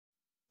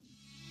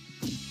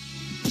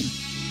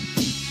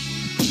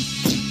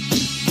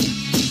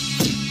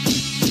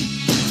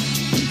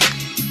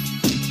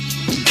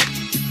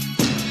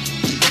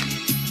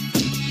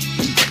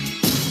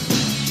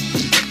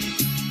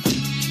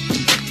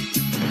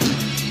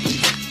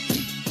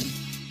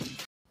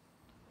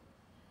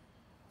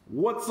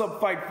What's up,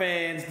 fight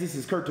fans? This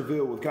is Kurt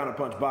DeVille with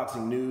Counterpunch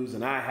Boxing News,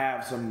 and I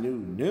have some new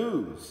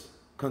news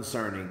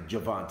concerning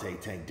Gervonta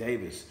Tank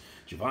Davis.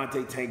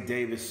 Gervonta Tank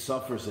Davis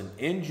suffers an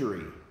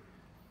injury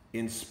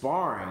in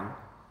sparring,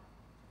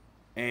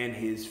 and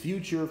his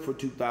future for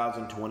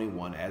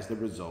 2021 as the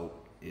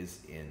result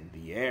is in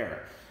the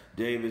air.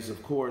 Davis,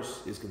 of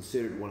course, is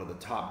considered one of the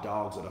top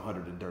dogs at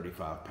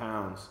 135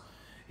 pounds.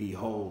 He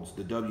holds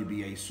the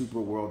WBA Super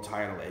World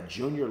title at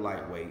junior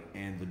lightweight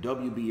and the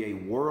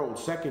WBA World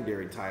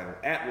secondary title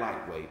at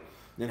lightweight,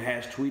 and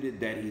has tweeted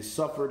that he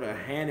suffered a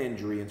hand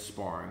injury in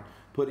sparring,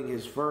 putting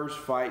his first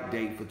fight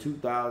date for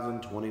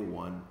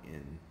 2021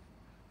 in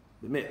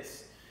the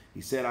midst.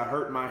 He said, "I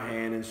hurt my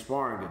hand in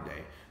sparring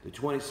today." The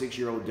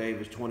 26-year-old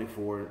Davis,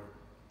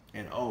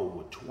 24-0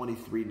 with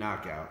 23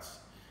 knockouts,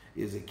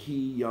 is a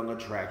key young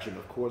attraction,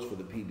 of course, for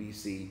the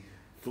PBC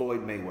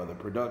Floyd Mayweather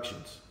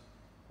Productions.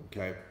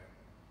 Okay.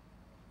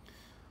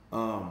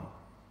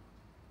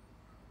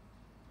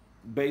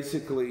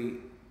 Basically,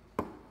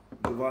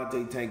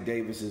 Gervonta Tank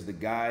Davis is the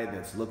guy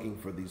that's looking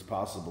for these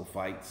possible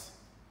fights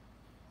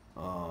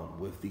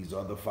with these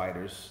other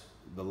fighters.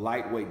 The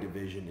lightweight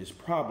division is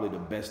probably the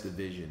best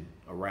division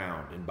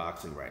around in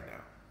boxing right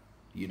now.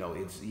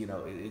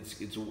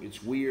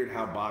 It's weird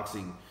how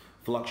boxing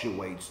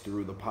fluctuates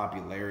through the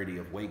popularity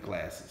of weight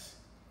classes.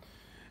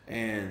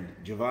 And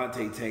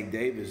Gervonta Tank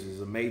Davis is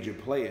a major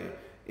player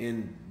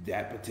in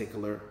that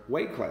particular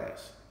weight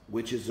class,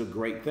 which is a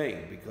great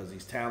thing because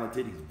he's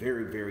talented. He's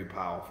very, very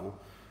powerful.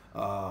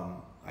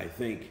 I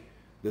think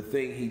the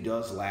thing he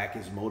does lack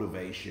is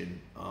motivation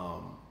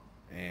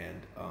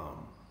and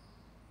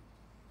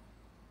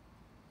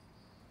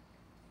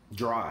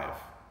drive.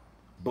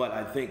 But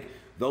I think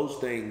those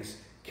things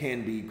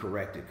can be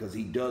corrected because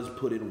he does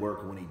put in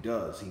work when he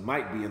does. He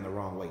might be in the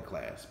wrong weight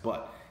class,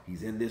 but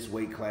he's in this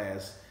weight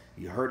class.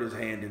 He hurt his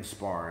hand in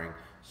sparring,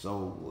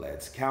 so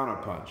let's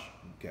counterpunch,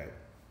 okay?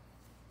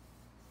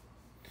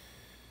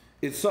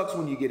 It sucks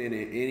when you get in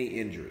any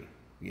injury.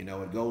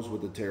 It goes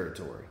with the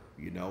territory,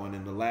 and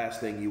then the last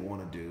thing you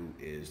want to do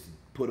is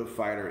put a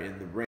fighter in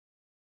the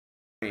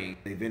ring.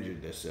 They've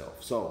injured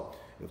themselves. So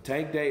if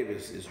Tank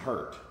Davis is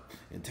hurt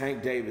and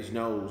Tank Davis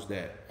knows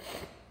that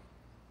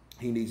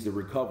he needs to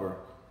recover,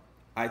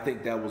 I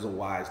think that was a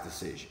wise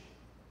decision,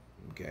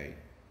 okay?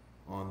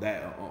 On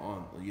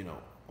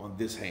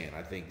this hand,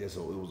 I think it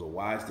was a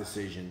wise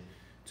decision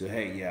to,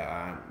 hey,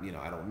 yeah,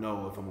 I don't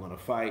know if I'm going to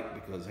fight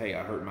because, hey,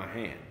 I hurt my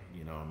hand.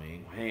 You know what I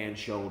mean? Hand,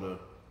 shoulder,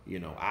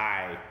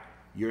 eye.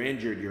 You're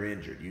injured.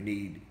 You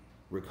need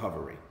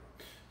recovery.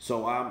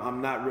 So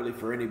I'm not really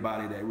for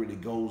anybody that really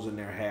goes in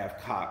there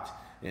half cocked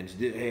and,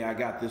 hey, I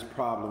got this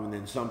problem, and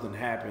then something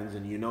happens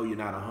and you're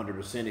not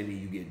 100% in it,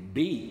 you get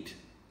beat.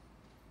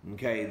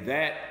 Okay,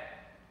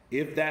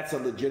 if that's a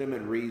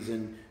legitimate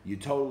reason, you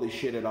totally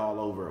shit it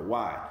all over it.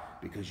 Why?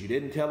 Because you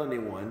didn't tell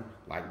anyone,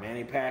 like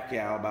Manny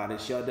Pacquiao about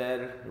his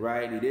shudder,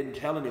 right? He didn't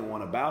tell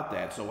anyone about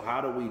that. So how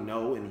do we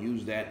know and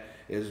use that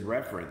as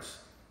reference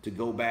to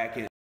go back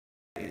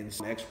and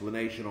some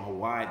explanation on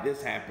why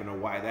this happened or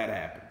why that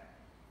happened?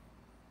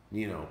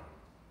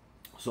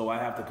 So I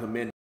have to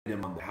commend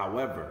him on that.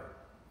 However,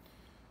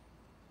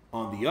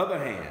 on the other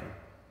hand,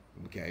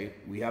 okay,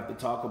 we have to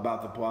talk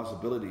about the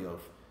possibility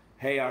of,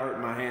 hey, I hurt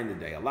my hand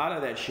today. A lot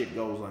of that shit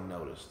goes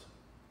unnoticed,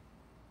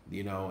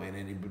 and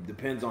it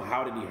depends on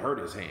how did he hurt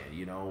his hand,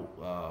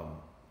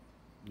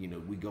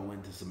 we go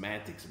into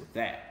semantics with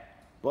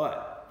that.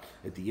 But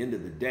at the end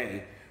of the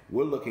day,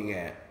 we're looking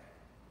at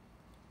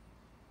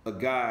a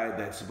guy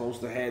that's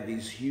supposed to have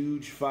these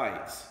huge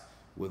fights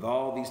with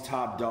all these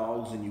top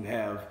dogs, and you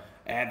have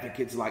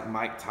advocates like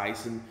Mike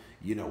Tyson,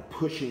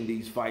 pushing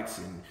these fights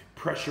and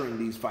pressuring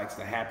these fights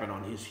to happen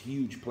on his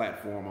huge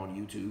platform on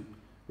YouTube,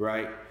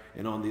 right?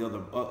 And on the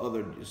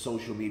other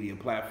social media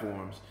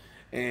platforms,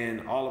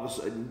 and all of a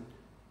sudden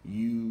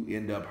you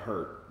end up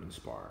hurt in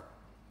sparring.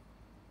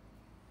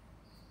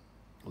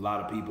 A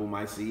lot of people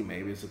might see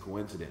maybe it's a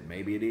coincidence,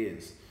 maybe it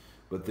is,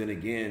 but then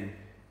again,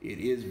 it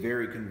is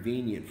very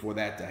convenient for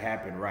that to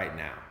happen right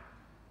now.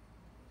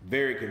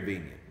 Very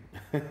convenient.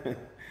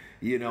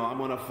 I'm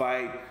gonna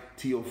fight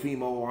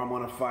Teofimo, or I'm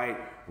gonna fight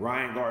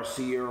Ryan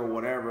Garcia or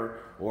whatever,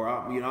 or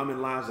I'm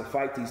in lines to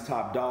fight these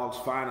top dogs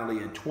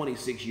finally at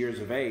 26 years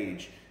of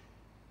age,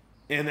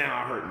 and now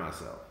I hurt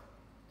myself.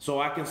 So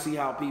I can see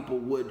how people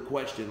would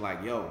question,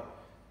 like, yo,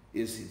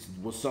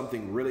 was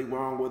something really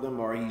wrong with him,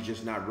 or he's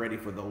just not ready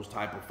for those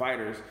type of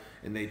fighters,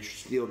 and they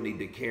still need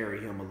to carry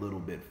him a little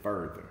bit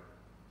further.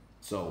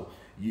 So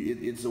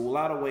it's a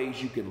lot of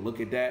ways you can look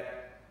at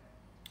that.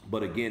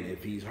 But again,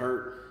 if he's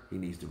hurt, he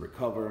needs to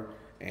recover,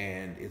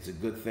 and it's a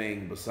good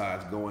thing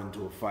besides going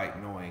to a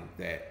fight knowing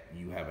that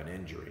you have an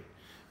injury.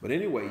 But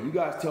anyway, you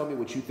guys tell me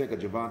what you think of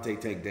Gervonta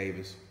Tank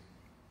Davis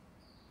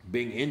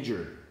being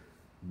injured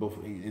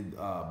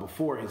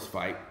before his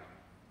fight.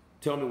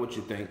 Tell me what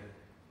you think.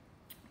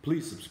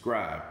 Please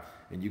subscribe,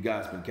 and you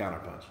guys been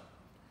Counterpunch.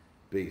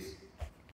 Peace.